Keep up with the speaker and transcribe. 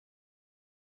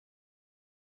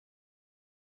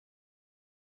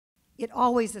It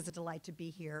always is a delight to be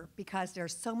here because there are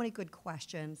so many good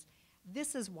questions.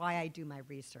 This is why I do my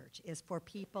research, is for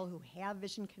people who have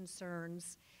vision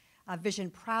concerns, vision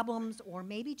problems, or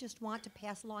maybe just want to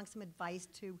pass along some advice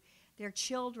to their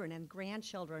children and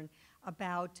grandchildren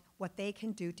about what they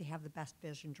can do to have the best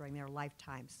vision during their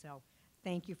lifetime. So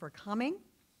thank you for coming.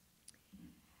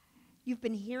 You've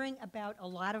been hearing about a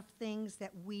lot of things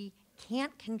that we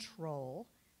can't control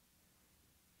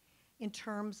in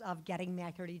terms of getting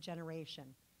macular degeneration,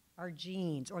 our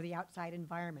genes, or the outside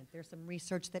environment. There's some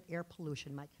research that air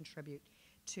pollution might contribute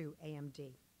to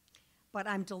AMD. But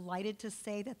I'm delighted to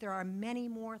say that there are many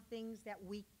more things that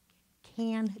we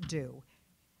can do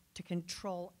to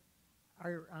control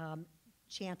our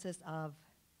chances of,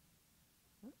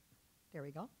 there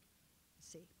we go.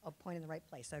 Let's see, I'll point in the right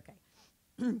place, okay.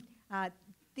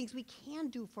 Things we can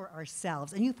do for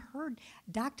ourselves. And you've heard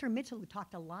Dr. Mitchell, who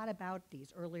talked a lot about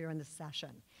these earlier in the session.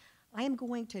 I am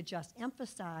going to just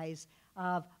emphasize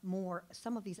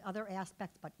some of these other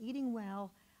aspects, but eating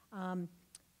well,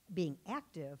 being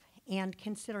active, and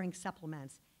considering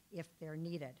supplements if they're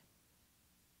needed.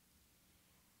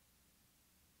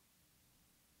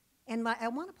 And I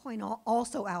want to point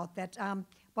also out that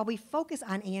while we focus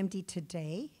on AMD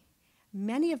today,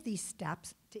 many of these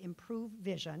steps to improve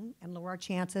vision and lower our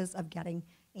chances of getting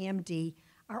AMD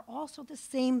are also the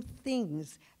same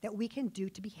things that we can do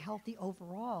to be healthy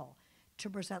overall,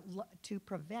 to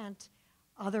prevent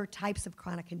other types of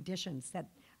chronic conditions that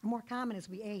are more common as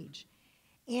we age.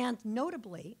 And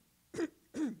notably,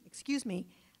 excuse me,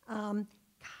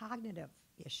 cognitive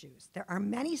issues. There are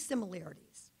many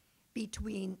similarities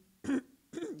between,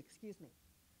 excuse me,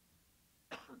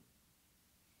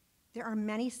 there are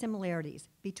many similarities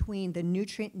between the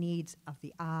nutrient needs of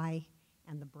the eye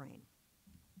and the brain.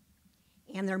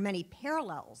 And there are many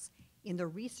parallels in the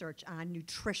research on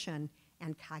nutrition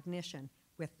and cognition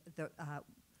with the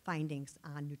findings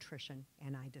on nutrition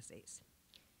and eye disease.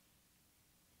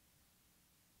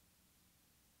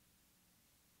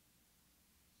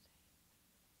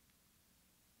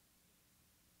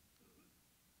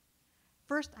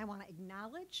 First, I want to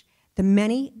acknowledge the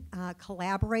many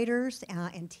collaborators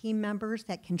and team members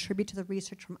that contribute to the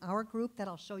research from our group that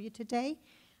I'll show you today.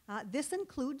 This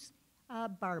includes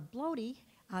Barb Blody,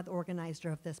 the organizer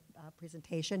of this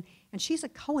presentation, and she's a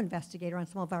co-investigator on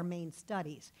some of our main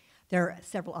studies. There are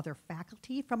several other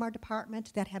faculty from our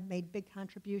department that have made big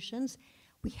contributions.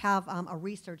 We have a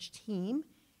research team,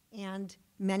 and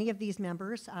many of these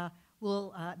members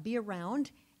will be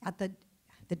around at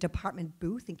the department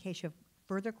booth in case you have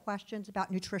further questions about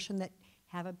nutrition that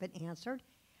haven't been answered.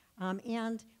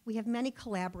 And we have many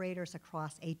collaborators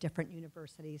across 8 different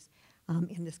universities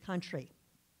in this country.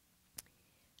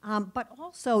 But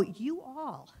also, you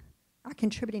all are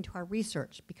contributing to our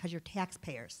research because you're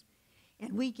taxpayers.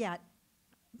 And we get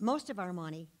most of our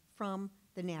money from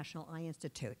the National Eye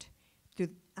Institute.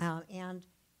 And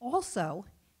also,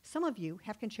 some of you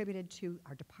have contributed to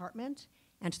our department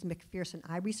and to the McPherson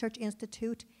Eye Research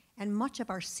Institute, and much of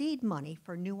our seed money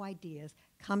for new ideas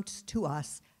comes to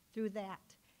us through that.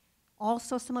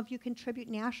 Also, some of you contribute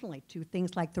nationally to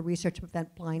things like the Research to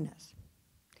Prevent Blindness.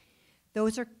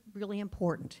 Those are really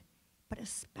important, but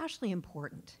especially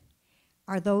important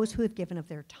are those who have given of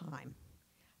their time.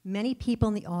 Many people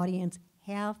in the audience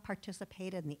have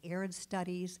participated in the ARID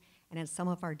studies and in some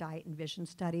of our diet and vision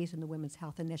studies in the Women's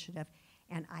Health Initiative,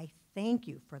 and I thank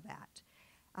you for that.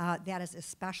 That is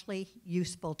especially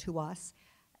useful to us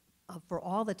for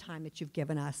all the time that you've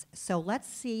given us. So let's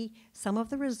see some of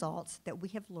the results that we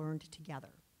have learned together.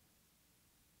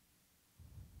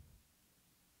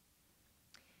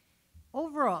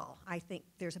 Overall, I think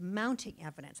there's mounting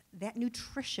evidence that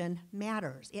nutrition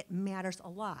matters. It matters a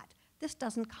lot. This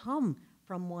doesn't come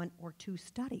from 1 or 2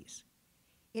 studies.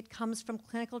 It comes from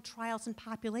clinical trials and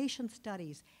population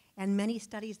studies and many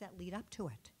studies that lead up to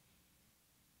it.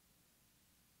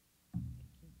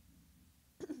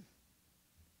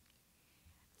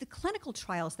 The clinical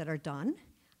trials that are done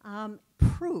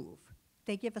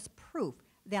they give us proof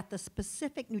that the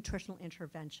specific nutritional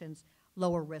interventions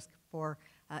lower risk for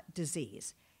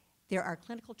disease. There are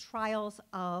clinical trials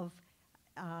of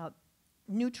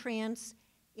nutrients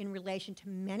in relation to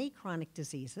many chronic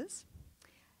diseases.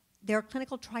 There are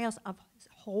clinical trials of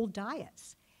whole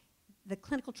diets. The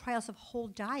clinical trials of whole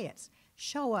diets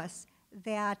show us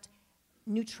that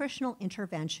nutritional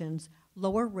interventions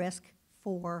lower risk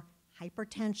for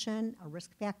hypertension, a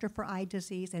risk factor for eye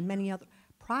disease, and many other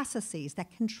processes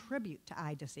that contribute to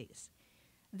eye disease.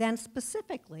 Then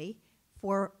specifically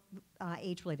for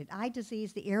age-related eye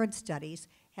disease, the ARID studies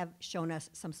have shown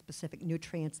us some specific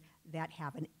nutrients that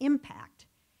have an impact.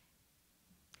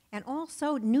 And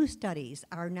also, new studies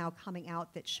are now coming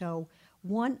out that show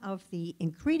one of the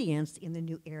ingredients in the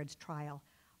new AREDS trial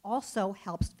also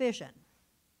helps vision.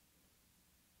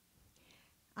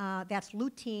 That's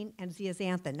lutein and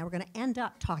zeaxanthin. Now, we're going to end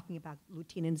up talking about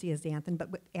lutein and zeaxanthin, but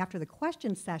after the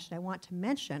question session, I want to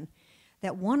mention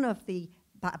that one of the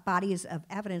bodies of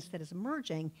evidence that is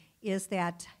emerging is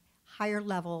that higher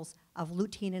levels of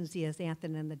lutein and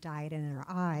zeaxanthin in the diet and in our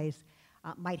eyes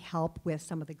might help with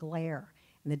some of the glare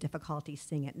and the difficulty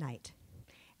seeing at night.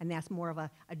 And that's more of a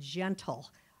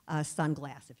gentle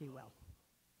sunglass, if you will.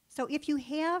 So if you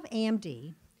have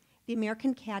AMD, the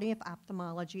American Academy of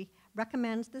Ophthalmology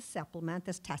recommends this supplement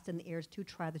that's tested in the AREDS 2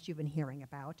 trial that you've been hearing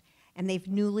about, and they've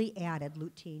newly added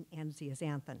lutein and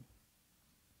zeaxanthin,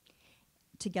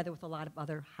 together with a lot of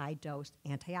other high-dose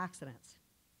antioxidants.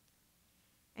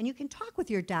 And you can talk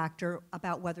with your doctor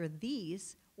about whether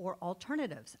these or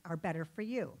alternatives are better for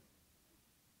you.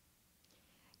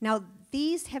 Now,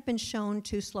 these have been shown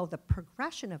to slow the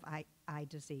progression of eye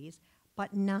disease,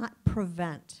 but not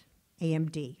prevent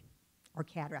AMD or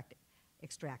cataract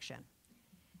extraction.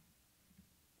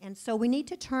 And so we need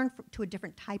to turn to a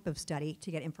different type of study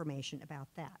to get information about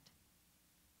that.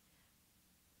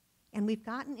 And we've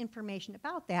gotten information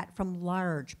about that from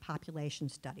large population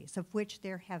studies, of which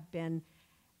there have been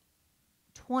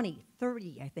 20,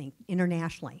 30, I think,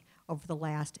 internationally over the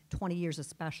last 20 years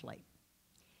especially.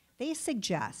 They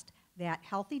suggest that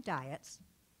healthy diets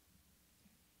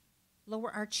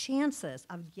lower our chances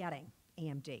of getting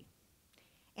AMD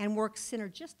and work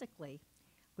synergistically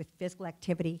with physical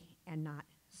activity and not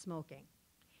smoking.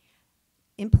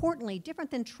 Importantly,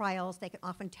 different than trials, they can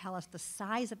often tell us the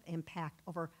size of impact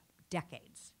over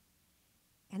decades,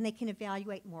 and they can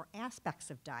evaluate more aspects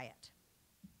of diet.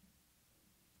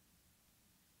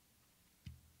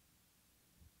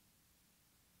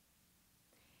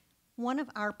 One of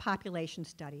our population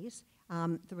studies,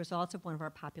 the results of one of our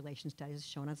population studies is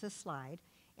shown on this slide,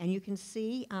 and you can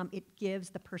see it gives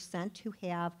the percent who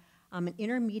have an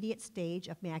intermediate stage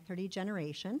of macular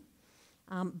degeneration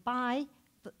by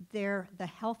the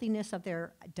healthiness of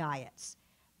their diets.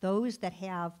 Those that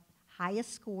have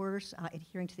highest scores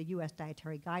adhering to the U.S.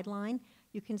 dietary guideline,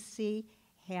 you can see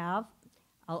are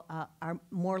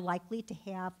more likely to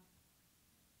have,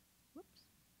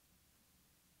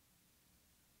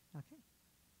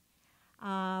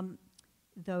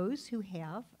 those who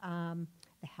have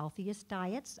the healthiest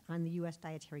diets on the U.S.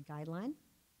 dietary guideline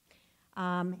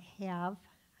have,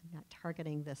 I'm not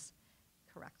targeting this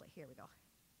correctly, here we go.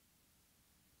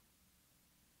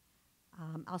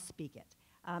 I'll speak it.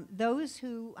 Those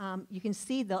who, you can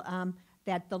see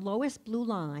that the lowest blue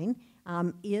line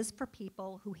is for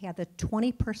people who have the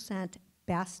 20%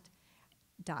 best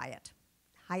diet,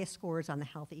 highest scores on the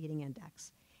Healthy Eating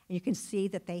Index. And you can see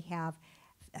that they have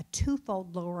a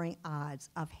twofold lowering odds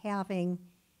of having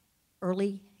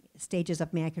early stages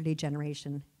of macular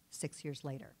degeneration 6 years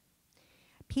later.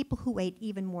 People who ate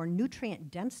even more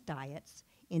nutrient-dense diets,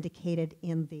 indicated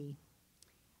in the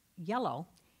yellow,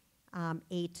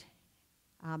 ate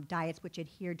diets which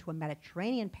adhered to a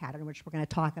Mediterranean pattern, which we're going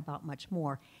to talk about much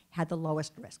more, had the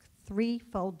lowest risk,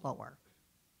 threefold lower.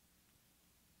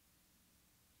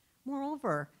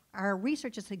 Moreover, our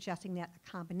research is suggesting that a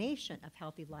combination of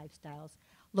healthy lifestyles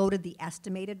lowered the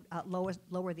estimated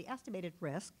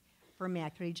risk for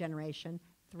macular degeneration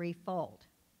threefold.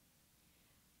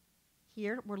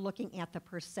 Here, we're looking at the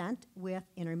percent with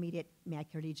intermediate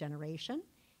macular degeneration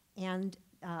and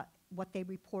what they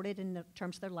reported in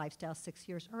terms of their lifestyle 6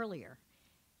 years earlier.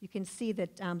 You can see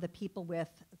that the people with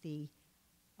the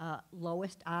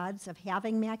lowest odds of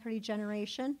having macular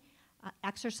degeneration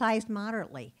exercised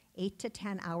moderately, 8 to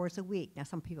 10 hours a week. Now,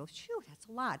 some people, shoot, that's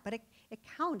a lot, but it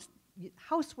counts.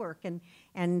 Housework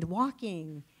and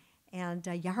walking and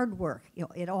yard work, you know,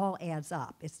 it all adds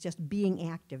up. It's just being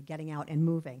active, getting out and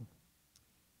moving.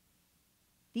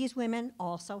 These women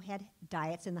also had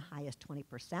diets in the highest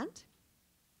 20%,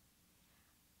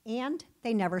 and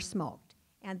they never smoked.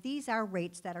 And these are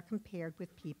rates that are compared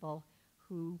with people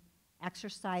who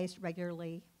exercised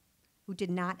regularly, who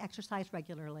did not exercise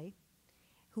regularly,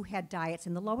 who had diets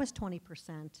in the lowest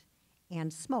 20%,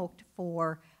 and smoked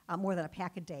for more than a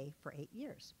pack a day for 8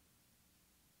 years.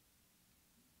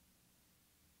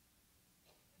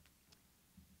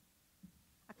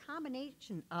 A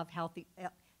combination of healthy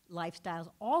lifestyles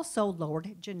also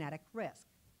lowered genetic risk.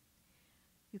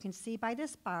 You can see by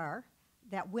this bar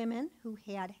that women who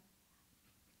had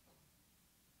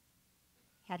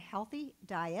healthy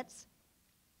diets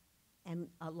and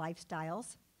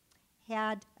lifestyles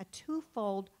had a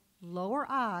twofold lower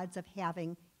odds of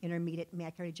having intermediate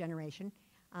macular degeneration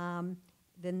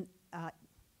than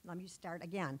let me start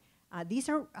again. These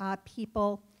are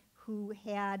people who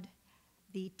had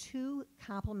the 2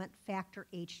 complement factor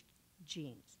H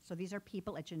genes. So these are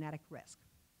people at genetic risk.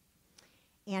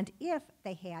 And if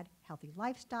they had healthy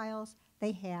lifestyles,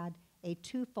 they had a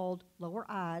 2-fold lower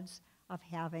odds of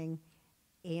having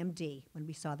AMD when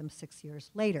we saw them 6 years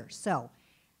later. So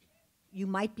you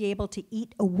might be able to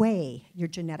eat away your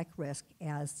genetic risk,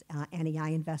 as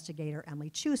NEI investigator Emily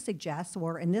Chu suggests,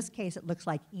 or in this case, it looks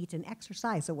like eat and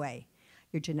exercise away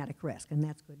your genetic risk, and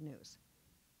that's good news.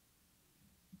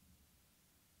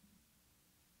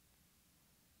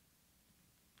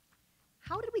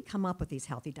 How did we come up with these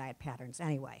healthy diet patterns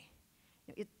anyway?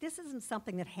 This isn't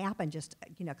something that happened just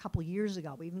a couple years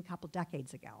ago, even a couple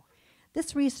decades ago.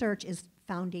 This research is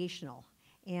foundational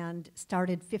and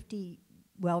started 70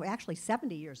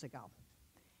 years ago.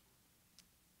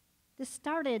 This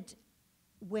started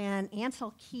when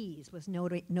Ansel Keys was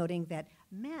noting that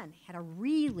men had a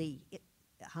really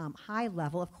high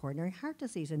level of coronary heart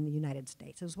disease in the United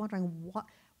States. He was wondering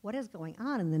what is going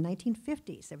on in the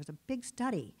 1950s. There was a big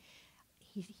study.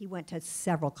 He went to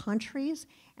several countries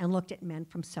and looked at men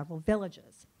from several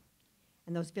villages.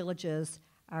 And those villages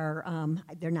are,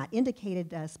 they're not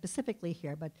indicated specifically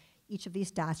here, but each of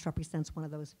these dots represents one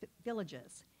of those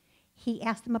villages. He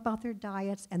asked them about their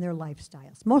diets and their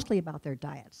lifestyles, mostly about their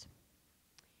diets.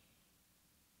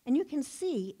 And you can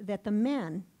see that the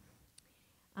men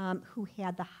who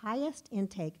had the highest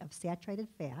intake of saturated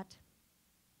fat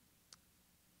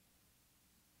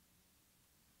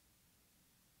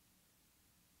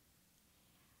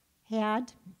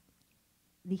had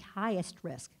the highest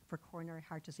risk for coronary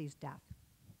heart disease death.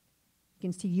 You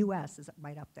can see US is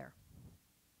right up there.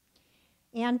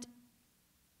 And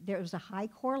there was a high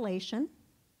correlation.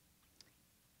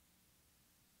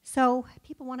 So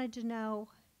people wanted to know,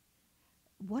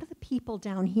 what do the people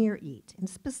down here eat? And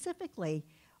specifically,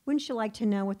 wouldn't you like to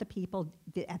know what the people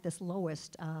did at this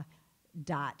lowest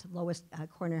lowest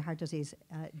coronary heart disease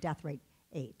death rate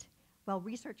ate? Well,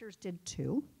 researchers did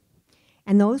too.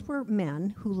 And those were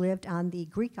men who lived on the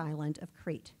Greek island of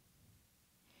Crete.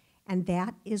 And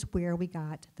that is where we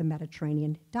got the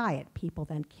Mediterranean diet. People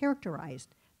then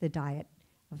characterized the diet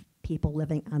of people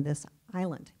living on this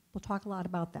island. We'll talk a lot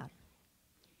about that.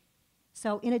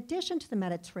 So in addition to the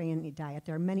Mediterranean diet,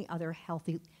 there are many other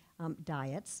healthy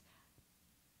diets.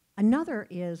 Another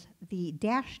is the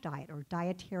DASH diet, or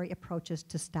dietary approaches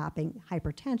to stopping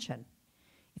hypertension.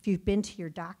 If you've been to your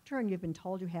doctor and you've been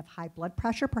told you have high blood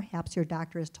pressure, perhaps your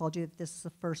doctor has told you that this is the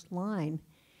first line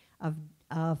of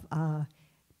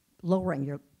lowering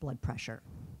your blood pressure.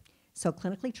 So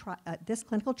this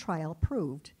clinical trial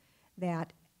proved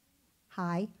that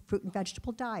high fruit and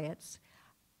vegetable diets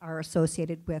are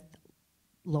associated with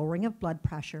lowering of blood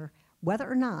pressure, whether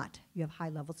or not you have high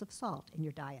levels of salt in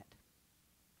your diet.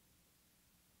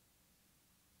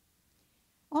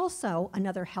 Also,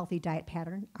 another healthy diet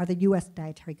pattern are the US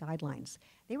dietary guidelines.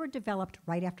 They were developed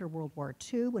right after World War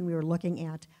II when we were looking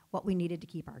at what we needed to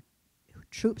keep our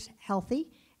troops healthy,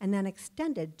 and then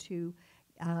extended to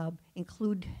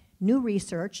include new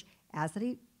research as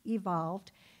it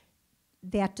evolved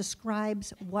that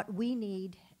describes what we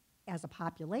need as a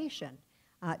population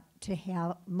to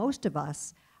have most of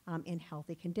us in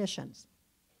healthy conditions.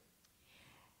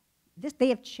 They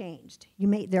have changed.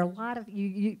 There are a lot of,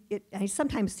 it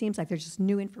sometimes seems like there's just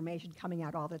new information coming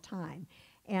out all the time.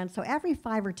 And so every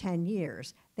 5 or 10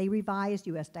 years, they revised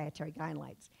US dietary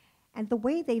guidelines. And the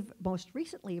way they've most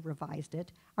recently revised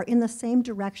it are in the same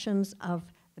directions of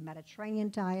the Mediterranean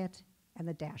diet and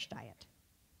the DASH diet.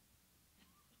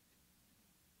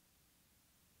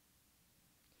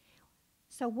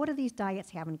 So what do these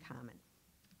diets have in common?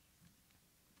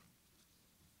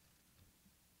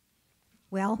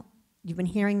 Well, you've been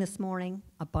hearing this morning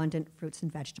abundant fruits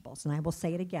and vegetables, and I will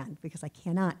say it again because I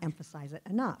cannot emphasize it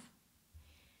enough.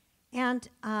 And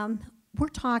we're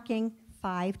talking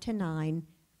 5 to 9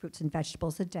 fruits and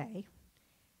vegetables a day,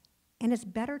 and it's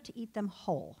better to eat them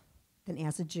whole than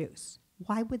as a juice.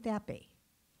 Why would that be?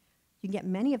 You can get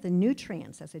many of the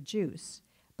nutrients as a juice,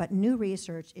 but new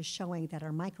research is showing that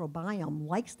our microbiome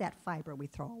likes that fiber we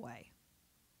throw away.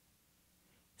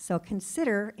 So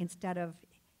consider, instead of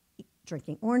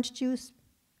drinking orange juice,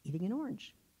 eating an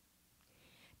orange.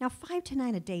 Now, 5 to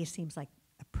 9 a day seems like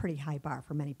a pretty high bar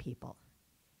for many people.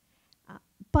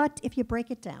 But if you break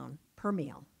it down per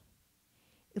meal,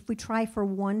 if we try for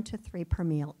 1 to 3 per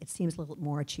meal, it seems a little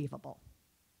more achievable.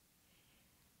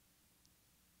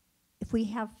 If we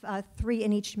have 3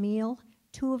 in each meal,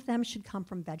 2 of them should come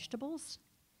from vegetables,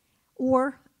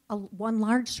 or 1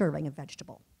 large serving of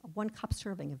vegetable, a 1 cup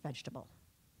serving of vegetable.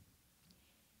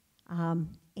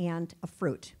 And a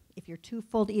fruit. if you're too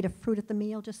full to eat a fruit at the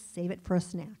meal, just save it for a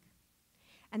snack.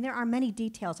 And there are many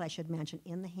details I should mention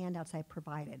in the handouts I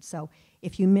provided. So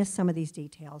if you miss some of these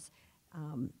details,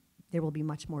 there will be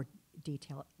much more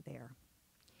detail there.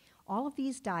 All of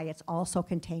these diets also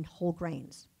contain whole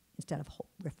grains instead of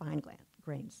refined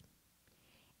grains.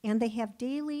 And they have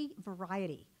daily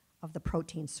variety of the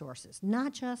protein sources,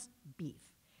 not just beef.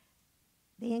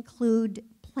 They include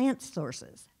plant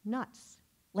sources, nuts,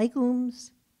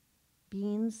 legumes,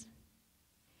 beans.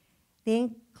 They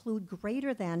include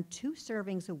greater than 2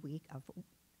 servings a week of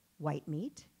white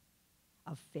meat,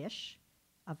 of fish,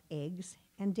 of eggs,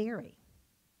 and dairy,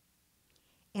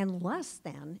 and less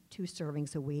than 2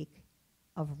 servings a week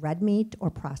of red meat or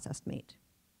processed meat.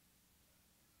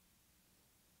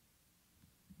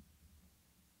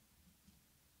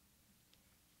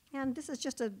 And this is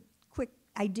just a quick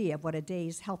idea of what a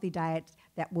day's healthy diet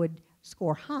that would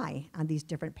score high on these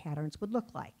different patterns would look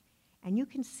like. And you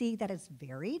can see that it's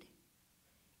varied,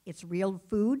 it's real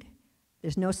food,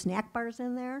 there's no snack bars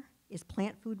in there, is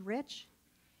plant food rich,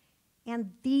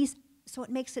 and so it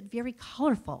makes it very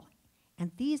colorful. And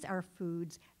these are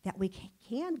foods that we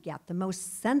can get the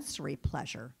most sensory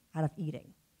pleasure out of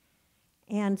eating.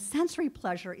 And sensory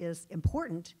pleasure is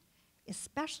important,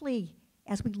 especially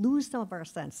as we lose some of our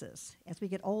senses as we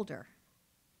get older.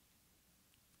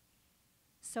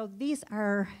 So these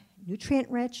are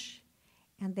nutrient-rich,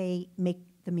 and they make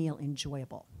the meal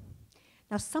enjoyable.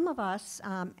 Now, some of us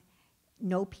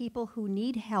know people who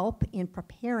need help in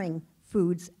preparing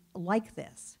foods like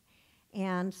this.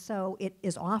 And so it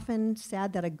is often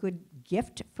said that a good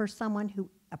gift for someone who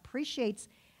appreciates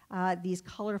these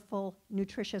colorful,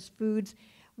 nutritious foods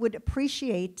would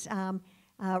appreciate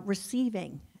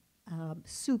receiving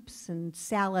soups and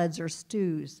salads or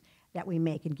stews that we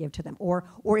make and give to them.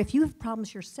 Or if you have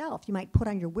problems yourself, you might put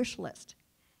on your wish list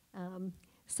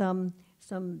some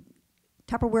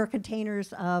Tupperware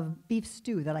containers of beef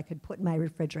stew that I could put in my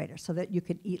refrigerator so that you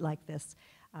could eat like this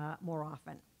more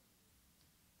often.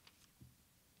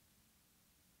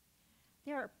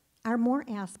 There are more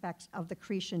aspects of the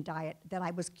Cretan diet that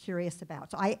I was curious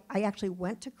about. So I actually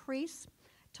went to Greece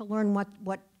to learn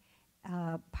what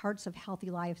parts of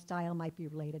healthy lifestyle might be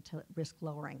related to risk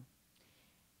lowering.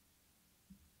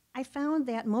 I found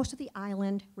that most of the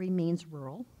island remains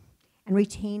rural and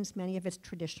retains many of its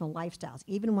traditional lifestyles,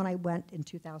 even when I went in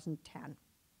 2010.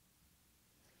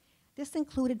 This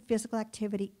included physical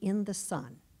activity in the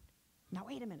sun. Now,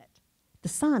 wait a minute. The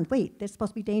sun, wait, that's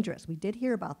supposed to be dangerous. We did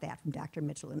hear about that from Dr.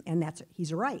 Mitchell, and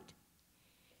he's right.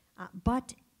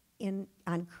 But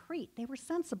on Crete, they were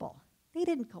sensible. They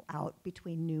didn't go out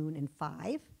between noon and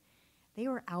 5. They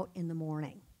were out in the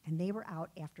morning, and they were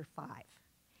out after 5.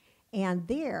 And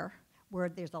there, where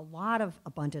there's a lot of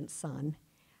abundant sun,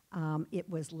 it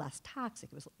was less toxic.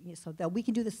 So that we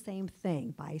can do the same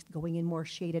thing by going in more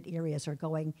shaded areas or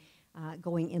going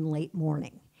in late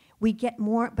morning. We get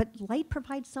more, but light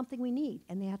provides something we need,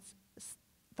 and that's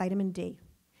vitamin D.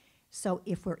 So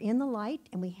if we're in the light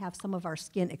and we have some of our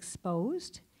skin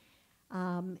exposed,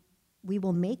 we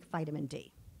will make vitamin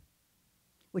D,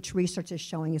 which research is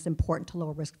showing is important to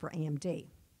lower risk for AMD.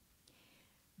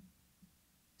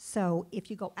 So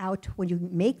if you go out, when you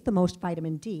make the most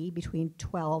vitamin D between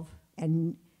 12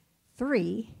 and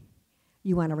 3,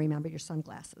 you want to remember your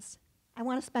sunglasses. I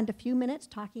want to spend a few minutes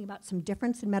talking about some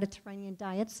difference in Mediterranean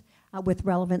diets with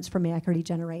relevance for macular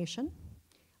degeneration,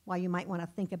 why you might want to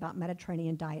think about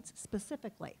Mediterranean diets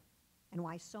specifically, and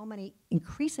why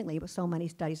increasingly, so many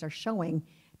studies are showing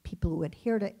people who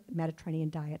adhere to Mediterranean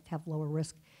diets have lower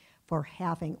risk for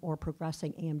having or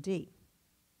progressing AMD.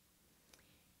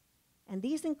 And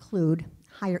these include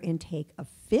higher intake of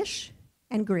fish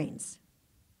and greens.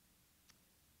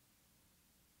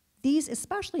 These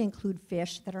especially include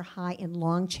fish that are high in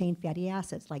long-chain fatty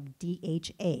acids like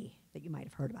DHA that you might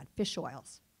have heard about, fish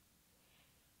oils.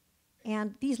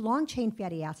 And these long-chain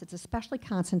fatty acids especially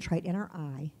concentrate in our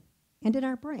eye and in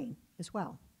our brain as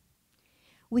well.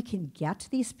 We can get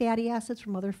these fatty acids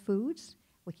from other foods.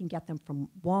 We can get them from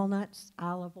walnuts,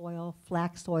 olive oil,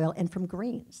 flax oil, and from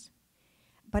greens.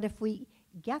 But if we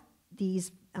get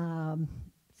these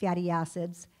fatty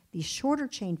acids, these shorter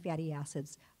chain fatty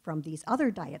acids from these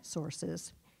other diet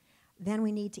sources, then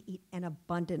we need to eat an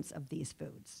abundance of these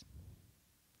foods.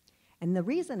 And the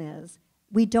reason is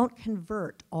we don't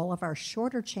convert all of our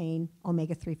shorter chain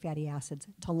omega-3 fatty acids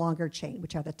to longer chain,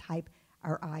 which are the type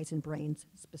our eyes and brains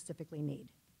specifically need.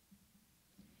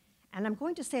 And I'm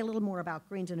going to say a little more about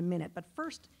greens in a minute, but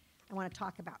first I want to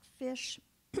talk about fish.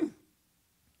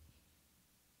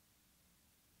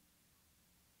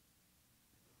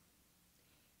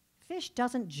 Fish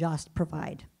doesn't just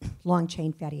provide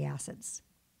long-chain fatty acids.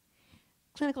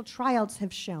 clinical trials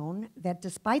have shown that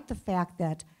despite the fact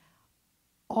that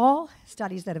all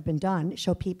studies that have been done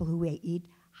show people who eat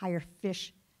higher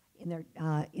fish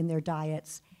in their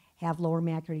diets have lower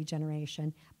macular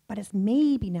degeneration, but it's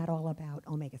maybe not all about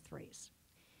omega-3s.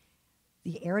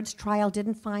 The ARIDS trial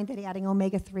didn't find that adding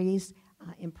omega-3s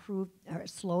improved or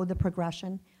slowed the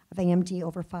progression of AMD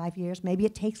over 5 years. Maybe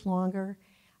it takes longer,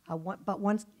 but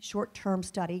one short-term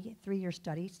study, 3-year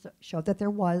study, showed that there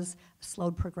was a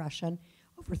slowed progression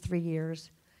over 3 years.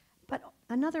 But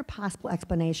another possible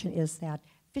explanation is that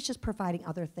fish is providing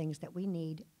other things that we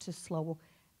need to slow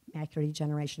macular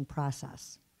degeneration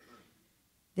process.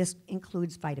 This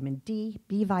includes vitamin D,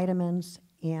 B vitamins,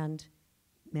 and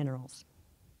minerals.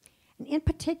 And in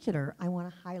particular, I want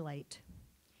to highlight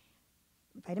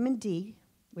vitamin D,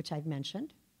 which I've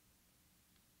mentioned.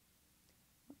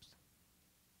 Oops.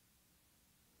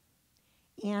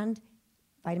 And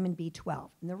vitamin B12.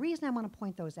 And the reason I want to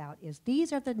point those out is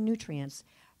these are the nutrients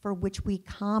for which we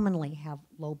commonly have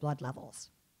low blood levels.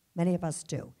 Many of us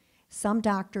do. Some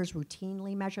doctors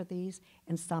routinely measure these,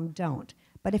 and some don't.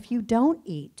 But if you don't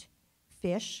eat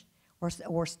fish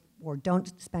or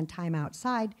don't spend time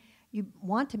outside, you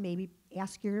want to maybe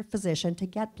ask your physician to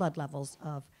get blood levels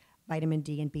of vitamin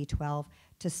D and B12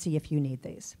 to see if you need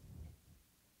these.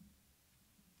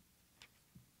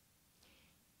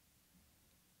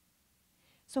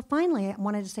 So finally, I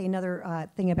wanted to say another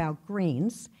thing about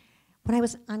greens. When I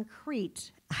was on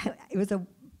Crete, it was a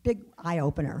big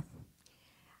eye-opener.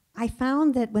 I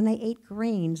found that when they ate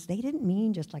greens, they didn't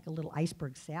mean just like a little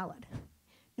iceberg salad.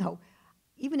 No,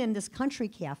 even in this country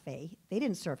cafe, they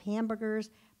didn't serve hamburgers,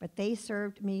 but they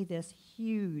served me this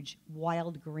huge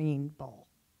wild green bowl,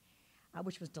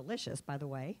 which was delicious, by the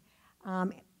way.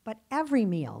 But every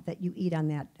meal that you eat on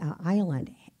that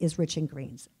island is rich in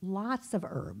greens, lots of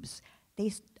herbs.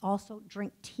 They also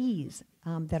drink teas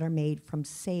that are made from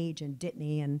sage and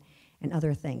dittany and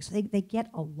other things. So they get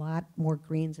a lot more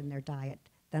greens in their diet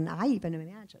than I even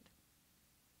imagined.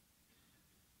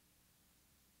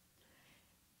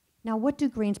 Now, what do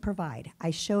greens provide?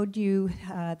 I showed you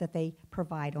that they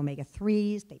provide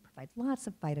omega-3s, they provide lots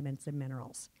of vitamins and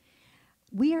minerals.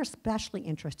 We are especially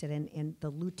interested in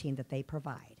the lutein that they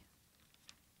provide.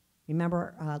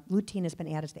 Remember, lutein has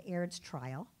been added to the ARIDS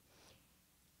trial.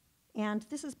 And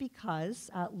this is because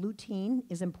lutein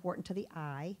is important to the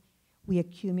eye. We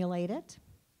accumulate it,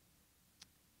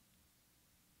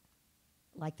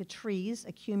 like the trees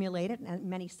accumulate it, and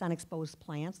many sun-exposed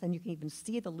plants. Then you can even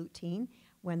see the lutein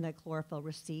when the chlorophyll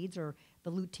recedes, or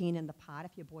the lutein in the pot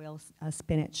if you boil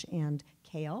spinach and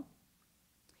kale.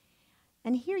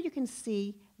 And here you can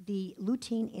see the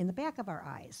lutein in the back of our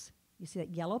eyes. You see that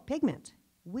yellow pigment.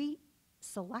 We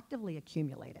selectively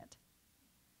accumulate it.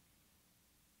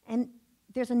 And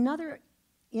there's another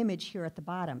image here at the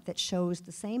bottom that shows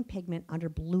the same pigment under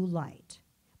blue light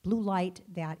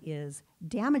that is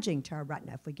damaging to our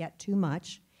retina if we get too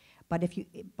much,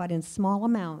 but in small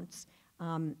amounts,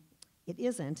 it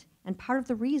isn't. And part of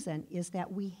the reason is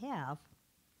that we have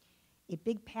a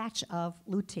big patch of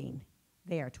lutein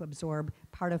there to absorb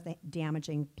part of the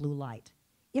damaging blue light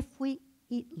if we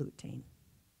eat lutein,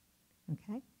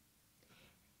 okay?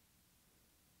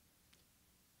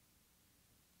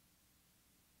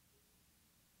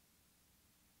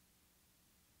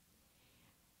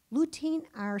 Lutein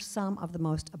are some of the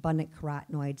most abundant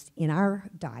carotenoids in our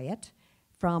diet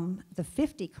from the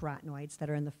 50 carotenoids that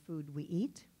are in the food we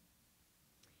eat.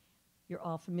 You're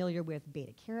all familiar with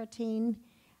beta-carotene.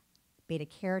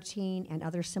 Beta-carotene and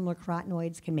other similar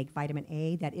carotenoids can make vitamin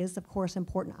A. That is, of course,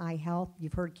 important eye health.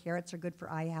 You've heard carrots are good for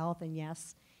eye health, and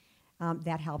yes,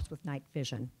 that helps with night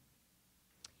vision.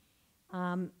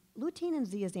 Lutein and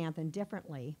zeaxanthin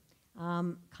differently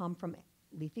come from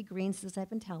leafy greens, as I've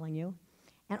been telling you.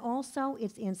 And also,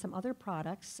 it's in some other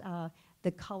products.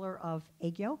 The color of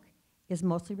egg yolk is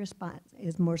mostly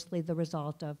the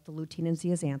result of the lutein and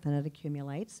zeaxanthin that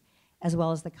accumulates, as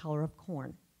well as the color of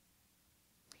corn.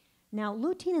 Now,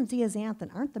 lutein and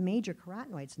zeaxanthin aren't the major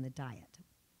carotenoids in the diet.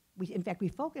 In fact, we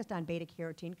focused on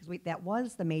beta-carotene because that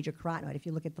was the major carotenoid if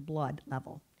you look at the blood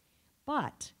level.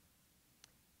 But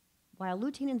while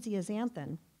lutein and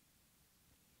zeaxanthin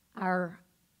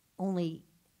only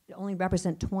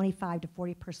represent 25 to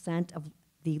 40% of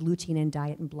the lutein in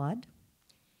diet and blood,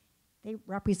 they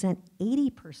represent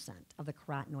 80% of the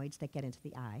carotenoids that get into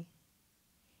the eye,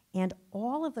 and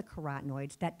all of the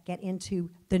carotenoids that get into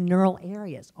the neural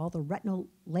areas, all the retinal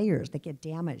layers that get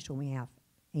damaged when we have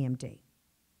AMD.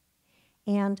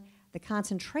 And the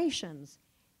concentrations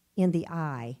in the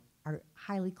eye are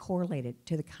highly correlated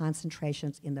to the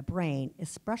concentrations in the brain,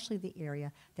 especially the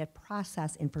area that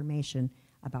process information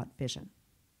about vision.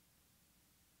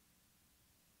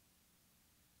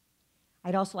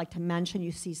 I'd also like to mention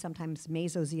you see sometimes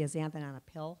mesozeaxanthin on a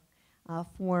pill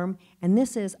form, and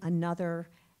this is another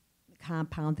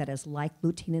compound that is like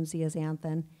lutein and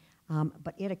zeaxanthin,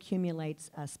 but it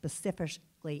accumulates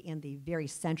specifically in the very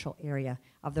central area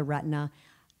of the retina.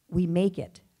 We make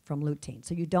it from lutein,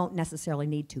 so you don't necessarily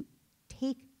need to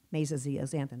take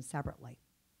mesozeaxanthin separately.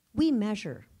 We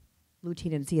measure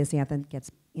lutein and zeaxanthin gets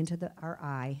into our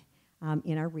eye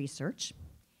in our research,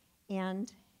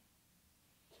 and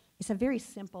it's a very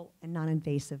simple and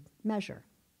non-invasive measure.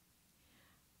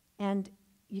 And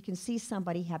you can see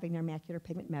somebody having their macular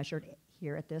pigment measured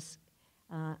here at this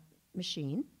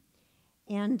machine.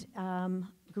 And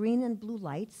green and blue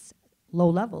lights, low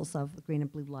levels of green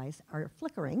and blue lights, are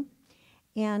flickering.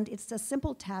 And it's a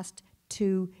simple test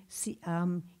to see,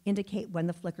 indicate when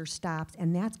the flicker stops,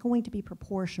 and that's going to be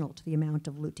proportional to the amount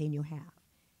of lutein you have.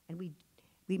 And we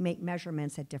make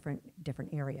measurements at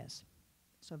different areas.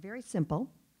 So very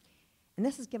simple. And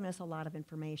this has given us a lot of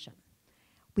information.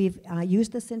 We've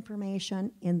used this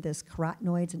information in this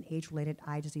carotenoids and age-related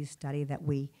eye disease study that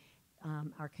we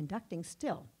are conducting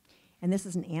still. And this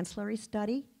is an ancillary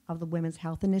study of the Women's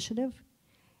Health Initiative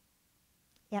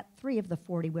at 3 of the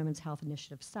 40 Women's Health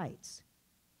Initiative sites.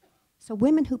 So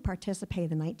women who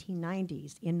participated in the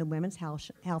 1990s in the Women's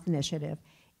Health Initiative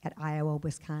at Iowa,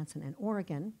 Wisconsin, and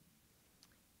Oregon,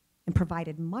 and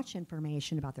provided much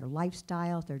information about their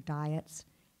lifestyles, their diets,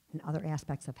 and other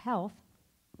aspects of health,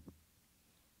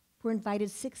 were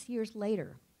invited 6 years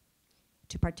later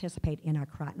to participate in our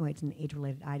carotenoids and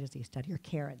age-related eye disease study, or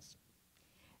CARIDS.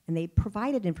 And they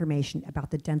provided information about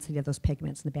the density of those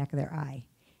pigments in the back of their eye,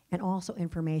 and also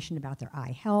information about their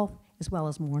eye health, as well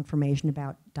as more information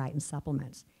about diet and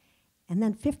supplements. And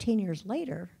then 15 years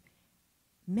later,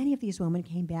 many of these women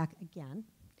came back again.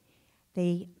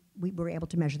 We were able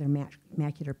to measure their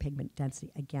macular pigment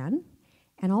density again,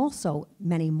 and also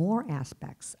many more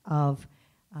aspects of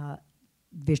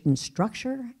vision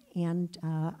structure and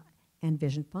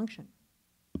vision function.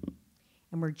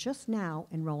 And we're just now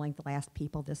enrolling the last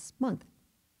people this month.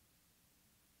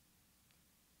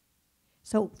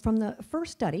 So from the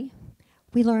first study,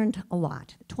 we learned a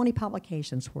lot, 20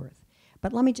 publications worth.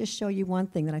 But let me just show you one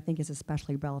thing that I think is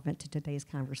especially relevant to today's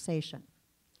conversation.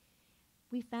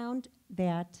 We found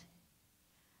that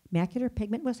macular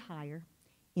pigment was higher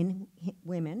in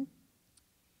women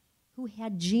who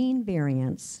had gene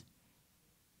variants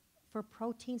for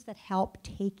proteins that help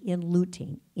take in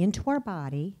lutein into our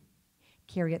body,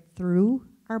 carry it through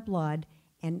our blood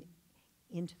and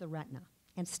into the retina,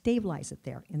 and stabilize it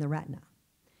there in the retina.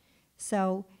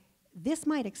 So this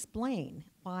might explain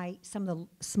why some of the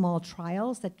small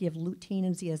trials that give lutein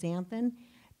and zeaxanthin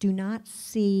do not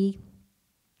see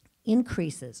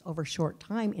increases over a short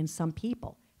time in some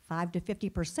people. 5 to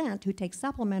 50% who take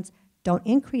supplements don't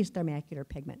increase their macular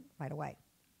pigment right away.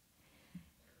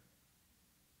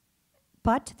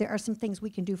 But there are some things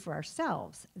we can do for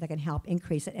ourselves that can help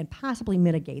increase it and possibly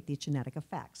mitigate these genetic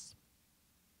effects.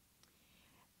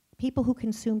 People who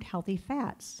consumed healthy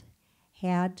fats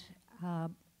had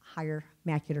higher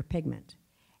macular pigment.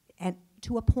 And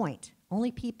to a point,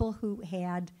 only people who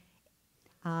had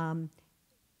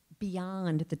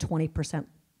beyond the 20%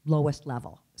 lowest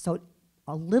level. So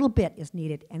a little bit is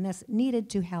needed, and that's needed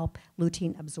to help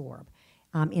lutein absorb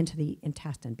into the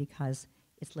intestine because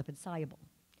it's lipid soluble.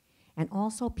 And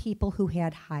also people who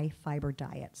had high fiber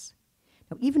diets.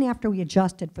 Now, even after we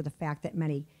adjusted for the fact that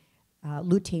many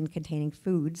lutein-containing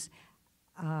foods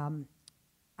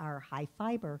are high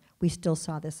fiber, we still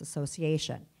saw this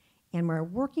association. And we're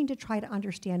working to try to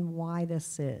understand why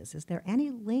this is. Is there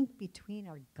any link between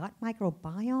our gut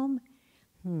microbiome?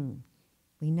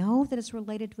 We know that it's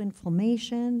related to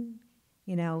inflammation,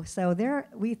 you know, so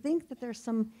we think that there's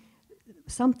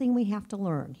something we have to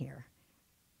learn here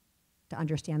to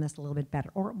understand this a little bit better.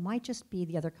 Or it might just be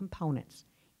the other components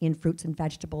in fruits and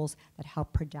vegetables that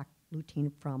help protect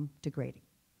lutein from degrading.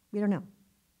 We don't know.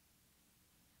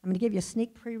 I'm going to give you a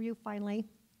sneak preview finally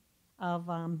of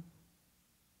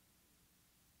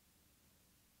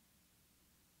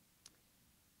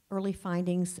early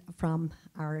findings from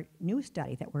our new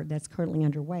study that's currently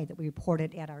underway that we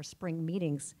reported at our spring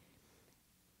meetings.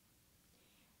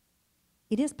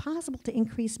 It is possible to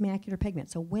increase macular pigment.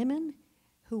 So women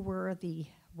who were the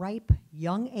ripe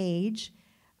young age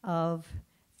of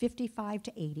 55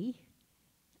 to 80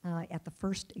 at the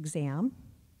first exam,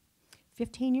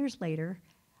 15 years later,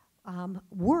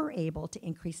 were able to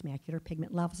increase macular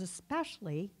pigment levels,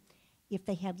 especially if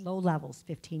they had low levels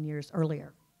 15 years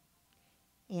earlier.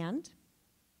 And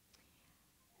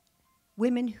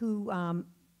women who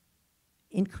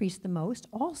increased the most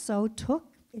also took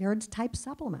AREDS-type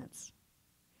supplements,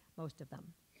 most of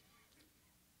them.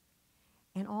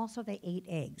 And also they ate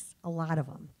eggs, a lot of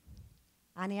them.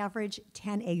 On average,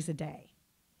 10 eggs a day.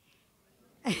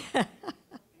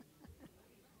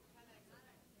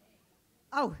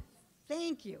 Oh,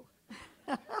 thank you.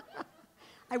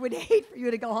 I would hate for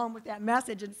you to go home with that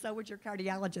message, and so would your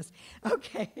cardiologist.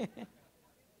 Okay.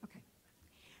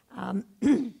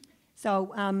 Okay.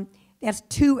 That's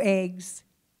 2 eggs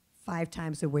 5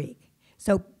 times a week.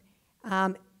 So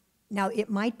now it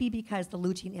might be because the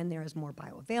lutein in there is more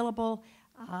bioavailable.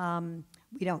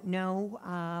 We don't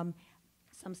know.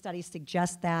 Some studies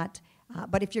suggest that.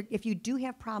 But if you do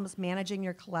have problems managing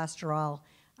your cholesterol,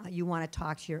 you want to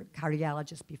talk to your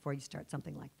cardiologist before you start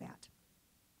something like that.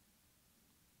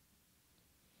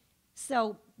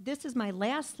 So this is my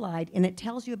last slide, and it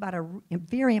tells you about a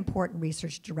very important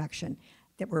research direction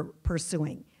that we're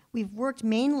pursuing. We've worked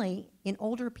mainly in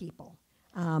older people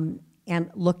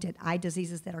and looked at eye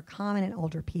diseases that are common in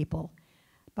older people.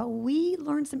 But we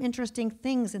learned some interesting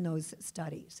things in those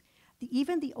studies.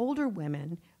 Even the older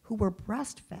women who were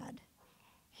breastfed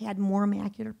had more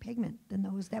macular pigment than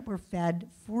those that were fed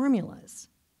formulas.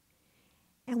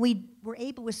 And we were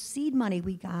able, with seed money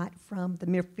we got from the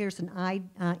McPherson Eye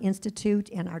Institute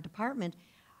and our department,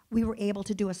 we were able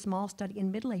to do a small study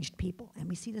in middle-aged people, and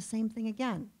we see the same thing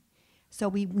again. So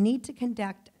we need to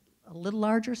conduct a little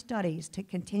larger studies to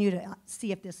continue to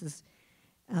see if this is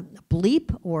a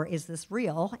bleep or is this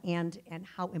real, and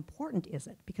how important is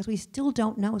it, because we still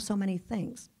don't know so many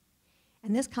things.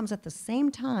 And this comes at the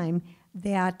same time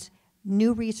that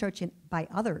new research by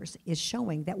others is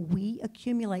showing that we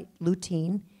accumulate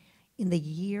lutein in the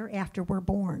year after we're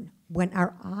born, when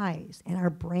our eyes and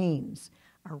our brains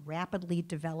are rapidly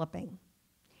developing.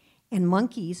 And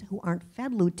monkeys who aren't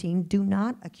fed lutein do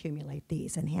not accumulate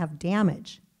these and have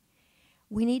damage.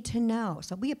 We need to know.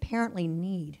 So we apparently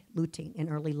need lutein in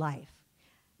early life.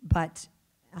 But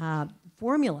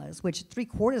formulas, which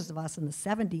 3/4 of us in the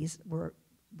 70s were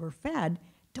fed,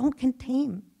 don't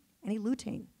contain any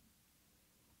lutein.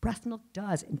 Breast milk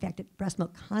does. In fact, breast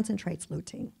milk concentrates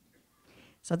lutein.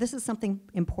 So this is something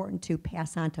important to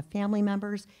pass on to family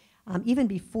members, even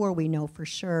before we know for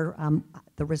sure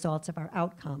the results of our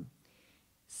outcome.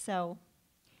 So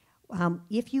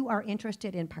if you are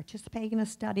interested in participating in a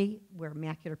study where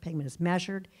macular pigment is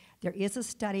measured, there is a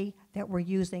study that we're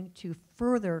using to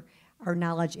further our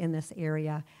knowledge in this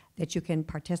area that you can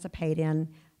participate in.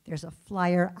 There's a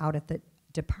flyer out at the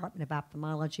Department of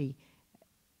Ophthalmology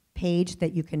page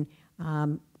that you can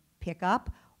pick up,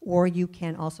 or you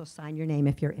can also sign your name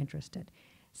if you're interested.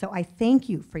 So I thank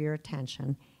you for your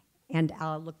attention, and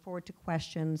I'll look forward to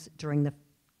questions during the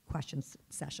questions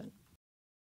session.